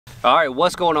All right,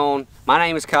 what's going on? My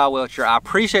name is Kyle Welcher. I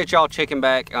appreciate y'all checking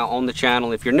back on the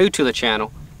channel. If you're new to the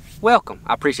channel, welcome.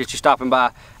 I appreciate you stopping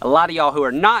by. A lot of y'all who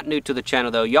are not new to the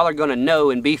channel though, y'all are gonna know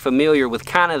and be familiar with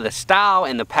kind of the style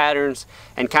and the patterns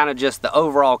and kind of just the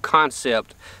overall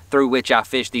concept through which I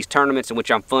fish these tournaments and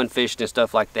which I'm fun fishing and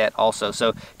stuff like that also.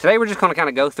 So today we're just gonna kind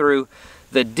of go through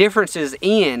the differences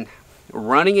in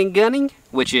running and gunning,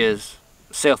 which is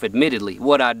self-admittedly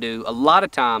what I do a lot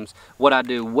of times, what I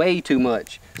do way too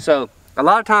much. So a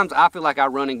lot of times I feel like I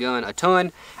run and gun a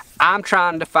ton. I'm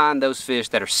trying to find those fish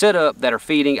that are set up, that are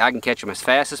feeding. I can catch them as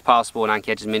fast as possible and I can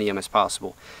catch as many of them as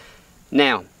possible.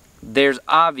 Now there's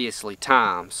obviously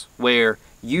times where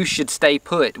you should stay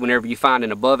put whenever you find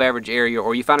an above average area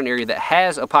or you find an area that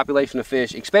has a population of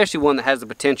fish, especially one that has the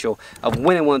potential of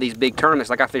winning one of these big tournaments.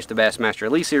 Like I fished the Bassmaster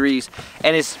Elite Series,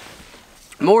 and it's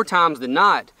more times than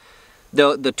not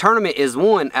the tournament is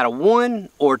won out of 1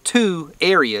 or 2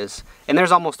 areas, and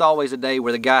there's almost always a day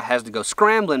where the guy has to go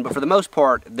scrambling, but for the most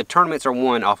part the tournaments are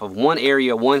won off of one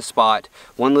area, one spot,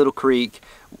 one little creek,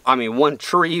 one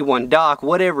tree, one dock,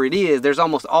 whatever it is. There's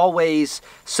almost always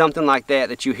something like that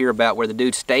that you hear about where the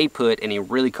dude stayed put and he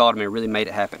really caught him and really made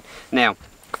it happen. Now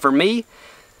for me,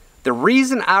 the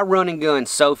reason I run and gun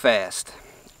so fast,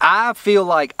 I feel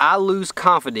like I lose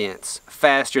confidence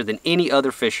faster than any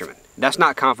other fisherman. That's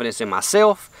not confidence in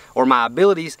myself or my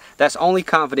abilities. That's only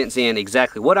confidence in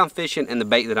exactly what I'm fishing and the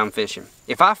bait that I'm fishing.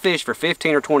 If I fish for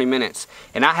 15 or 20 minutes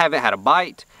and I haven't had a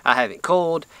bite, I haven't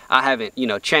culled, I haven't,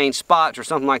 changed spots or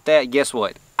something like that, guess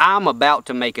what? I'm about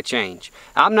to make a change.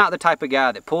 I'm not the type of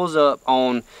guy that pulls up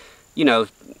on,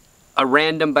 a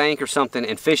random bank or something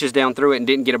and fishes down through it and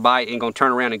didn't get a bite and gonna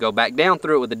turn around and go back down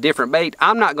through it with a different bait.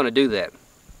 I'm not gonna do that.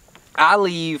 I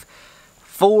leave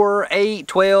 4, 8,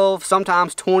 12,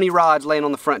 sometimes 20 rods laying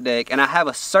on the front deck, and I have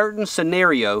a certain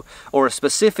scenario or a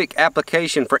specific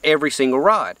application for every single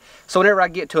rod. So whenever I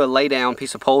get to a lay down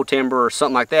piece of pole timber or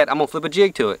something like that, I'm gonna flip a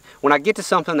jig to it. When I get to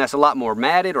something that's a lot more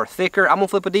matted or thicker, I'm gonna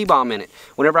flip a D-bomb in it.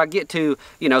 Whenever I get to,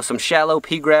 some shallow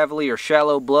pea gravelly or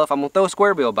shallow bluff, I'm gonna throw a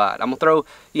square bill bite. I'm gonna throw,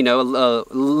 a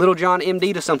Little John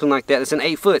MD to something like that that's an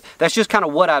 8 foot. That's just kind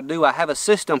of what I do. I have a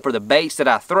system for the baits that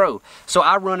I throw. So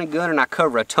I run and gun and I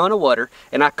cover a ton of water,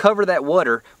 and I cover that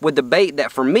water with the bait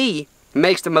that for me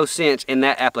makes the most sense in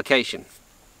that application.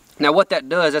 Now what that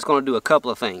does, that's going to do a couple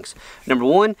of things. Number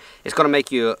one, it's going to make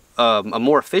you a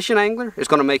more efficient angler. It's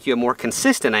going to make you a more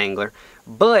consistent angler,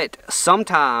 but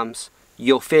sometimes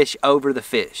you'll fish over the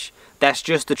fish. That's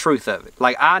just the truth of it.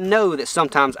 Like, I know that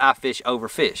sometimes I fish over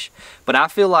fish, but I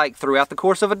feel like throughout the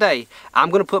course of a day,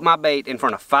 I'm going to put my bait in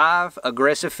front of 5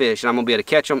 aggressive fish and I'm going to be able to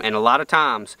catch them, and a lot of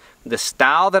times the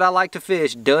style that I like to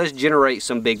fish does generate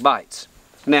some big bites.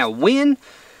 Now, when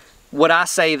would I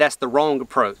say that's the wrong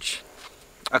approach?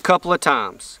 A couple of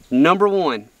times. Number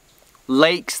one,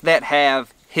 lakes that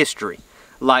have history,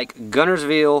 like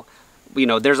Guntersville.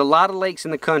 There's a lot of lakes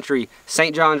in the country,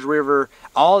 St. Johns River,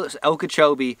 all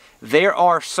Okeechobee. There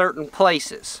are certain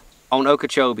places on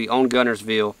Okeechobee, on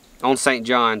Guntersville, on St.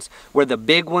 Johns, where the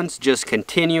big ones just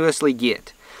continuously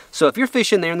get. So if you're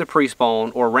fishing there in the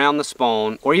pre-spawn or around the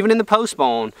spawn or even in the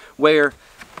post-spawn, where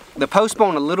the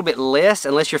post-spawn a little bit less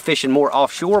unless you're fishing more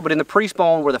offshore, but in the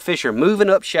pre-spawn where the fish are moving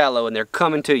up shallow and they're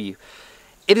coming to you,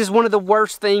 it is one of the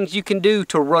worst things you can do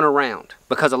to run around,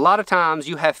 because a lot of times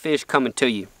you have fish coming to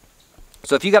you.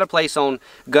 So if you got a place on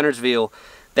Guntersville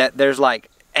that there's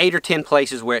like 8 or 10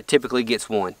 places where it typically gets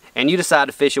one, and you decide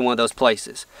to fish in one of those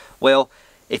places, well,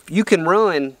 if you can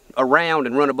run around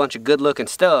and run a bunch of good looking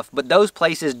stuff, but those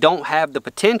places don't have the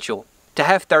potential to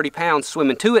have 30 pounds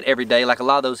swimming to it every day like a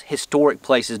lot of those historic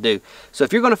places do. So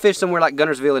if you're going to fish somewhere like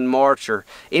Guntersville in March, or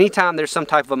anytime there's some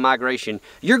type of a migration,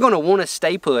 you're going to want to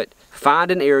stay put, find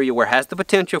an area where it has the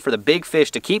potential for the big fish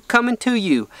to keep coming to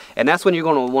you, and that's when you're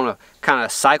going to want to kind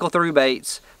of cycle through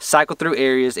baits, cycle through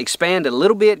areas, expand a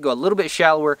little bit, go a little bit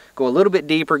shallower, go a little bit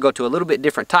deeper, go to a little bit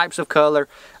different types of color,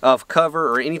 of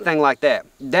cover, or anything like that.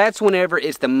 That's whenever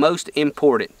it's the most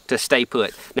important to stay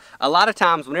put. Now, a lot of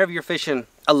times whenever you're fishing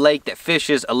a lake that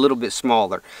fishes a little bit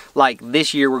smaller, like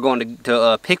this year we're going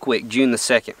to Pickwick June the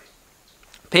 2nd.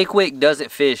 Pickwick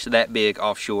doesn't fish that big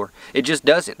offshore. It just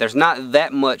doesn't. There's not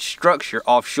that much structure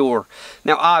offshore.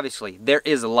 Now obviously there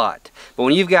is a lot, but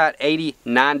when you've got 80,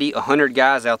 90, 100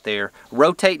 guys out there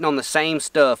rotating on the same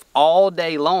stuff all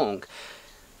day long,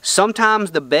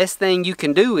 sometimes the best thing you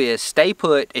can do is stay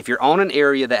put. If you're on an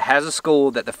area that has a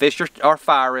school that the fish are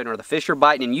firing or the fish are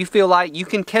biting and you feel like you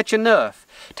can catch enough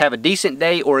to have a decent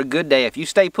day or a good day, if you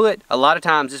stay put, a lot of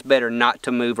times it's better not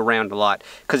to move around a lot.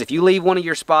 Because if you leave one of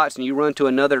your spots and you run to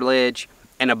another ledge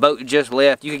and a boat just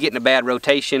left, you could get in a bad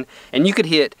rotation and you could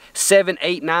hit 7,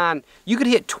 8, 9, you could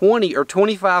hit 20 or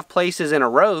 25 places in a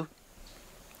row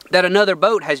that another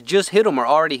boat has just hit them or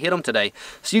already hit them today.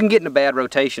 So you can get in a bad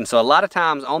rotation. So a lot of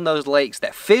times on those lakes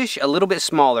that fish a little bit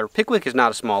smaller, Pickwick is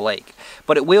not a small lake,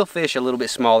 but it will fish a little bit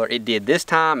smaller. It did this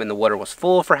time, and the water was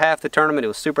full for half the tournament. It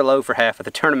was super low for half of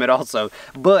the tournament also.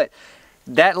 But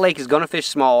that lake is going to fish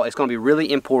small. It's going to be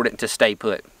really important to stay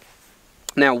put.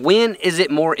 Now, when is it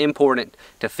more important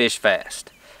to fish fast?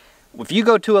 If you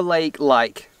go to a lake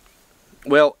like,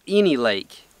 well, any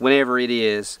lake, whenever it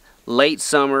is, late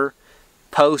summer,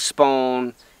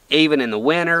 post-spawn, even in the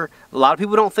winter. A lot of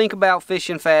people don't think about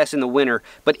fishing fast in the winter,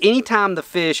 but anytime the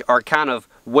fish are kind of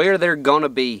where they're gonna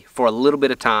be for a little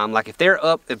bit of time, like if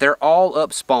they're all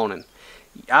up spawning,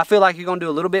 I feel like you're gonna do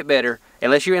a little bit better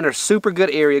unless you're in a super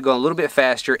good area, going a little bit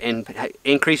faster and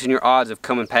increasing your odds of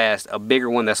coming past a bigger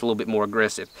one that's a little bit more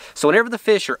aggressive. So whenever the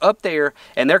fish are up there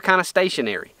and they're kind of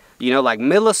stationary, you know, like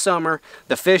middle of summer,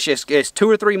 the fish is 2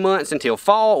 or 3 months until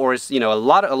fall, or it's, you know,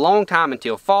 a long time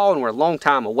until fall, and we're a long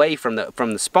time away from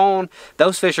the spawn.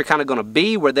 Those fish are kind of going to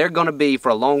be where they're going to be for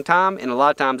a long time, and a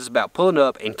lot of times it's about pulling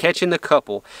up and catching the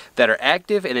couple that are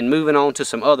active and then moving on to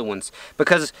some other ones,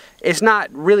 because it's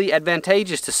not really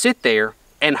advantageous to sit there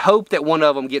and hope that one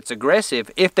of them gets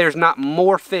aggressive if there's not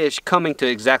more fish coming to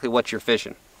exactly what you're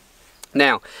fishing.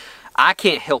 Now, I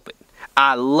can't help it.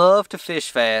 I love to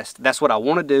fish fast. That's what I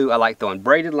want to do. I like throwing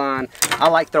braided line. I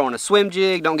like throwing a swim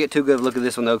jig. Don't get too good of a look at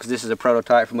this one though, because this is a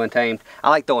prototype from Untamed. I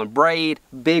like throwing braid,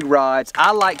 big rods.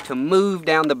 I like to move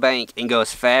down the bank and go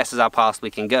as fast as I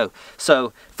possibly can go.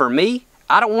 So for me,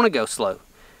 I don't want to go slow.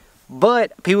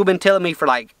 But people have been telling me for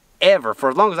like ever, for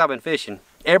as long as I've been fishing,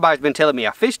 everybody's been telling me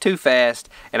I fish too fast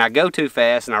and I go too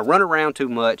fast and I run around too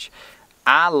much.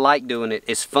 I like doing it.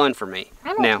 It's fun for me.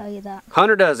 I don't tell you that.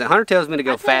 Hunter doesn't. Hunter tells me to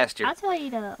go faster. I tell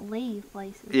you to leave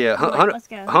places. Yeah, Let's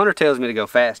go. Hunter tells me to go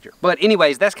faster. But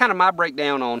anyways, that's kind of my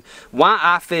breakdown on why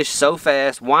I fish so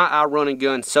fast, why I run and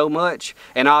gun so much.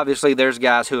 And obviously there's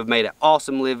guys who have made an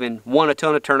awesome living, won a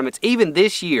ton of tournaments, even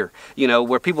this year, you know,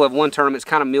 where people have won tournaments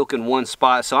kind of milking one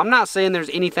spot. So I'm not saying there's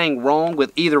anything wrong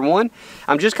with either one.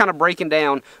 I'm just kind of breaking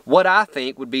down what I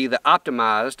think would be the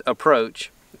optimized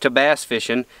approach to bass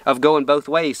fishing of going both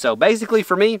ways. So basically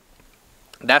for me,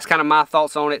 that's kind of my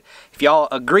thoughts on it. If y'all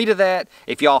agree to that,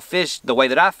 if y'all fish the way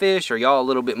that I fish, or y'all a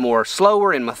little bit more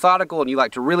slower and methodical and you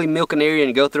like to really milk an area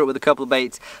and go through it with a couple of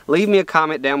baits, leave me a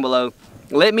comment down below.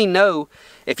 Let me know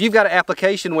if you've got an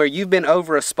application where you've been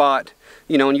over a spot,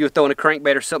 you know, and you were throwing a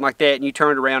crankbait or something like that, and you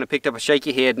turned around and picked up a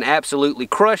shaky head and absolutely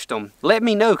crushed them. Let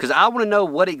me know, because I want to know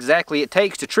what exactly it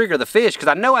takes to trigger the fish, because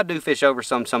I know I do fish over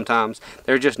sometimes.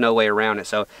 There's just no way around it.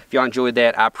 So if y'all enjoyed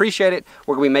that, I appreciate it.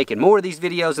 We're going to be making more of these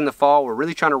videos in the fall. We're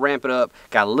really trying to ramp it up.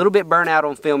 Got a little bit burnt out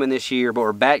on filming this year, but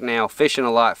we're back now, fishing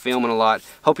a lot, filming a lot.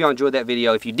 Hope y'all enjoyed that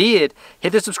video. If you did,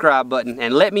 hit the subscribe button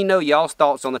and let me know y'all's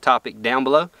thoughts on the topic down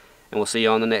below, and we'll see you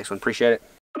on the next one. Appreciate it.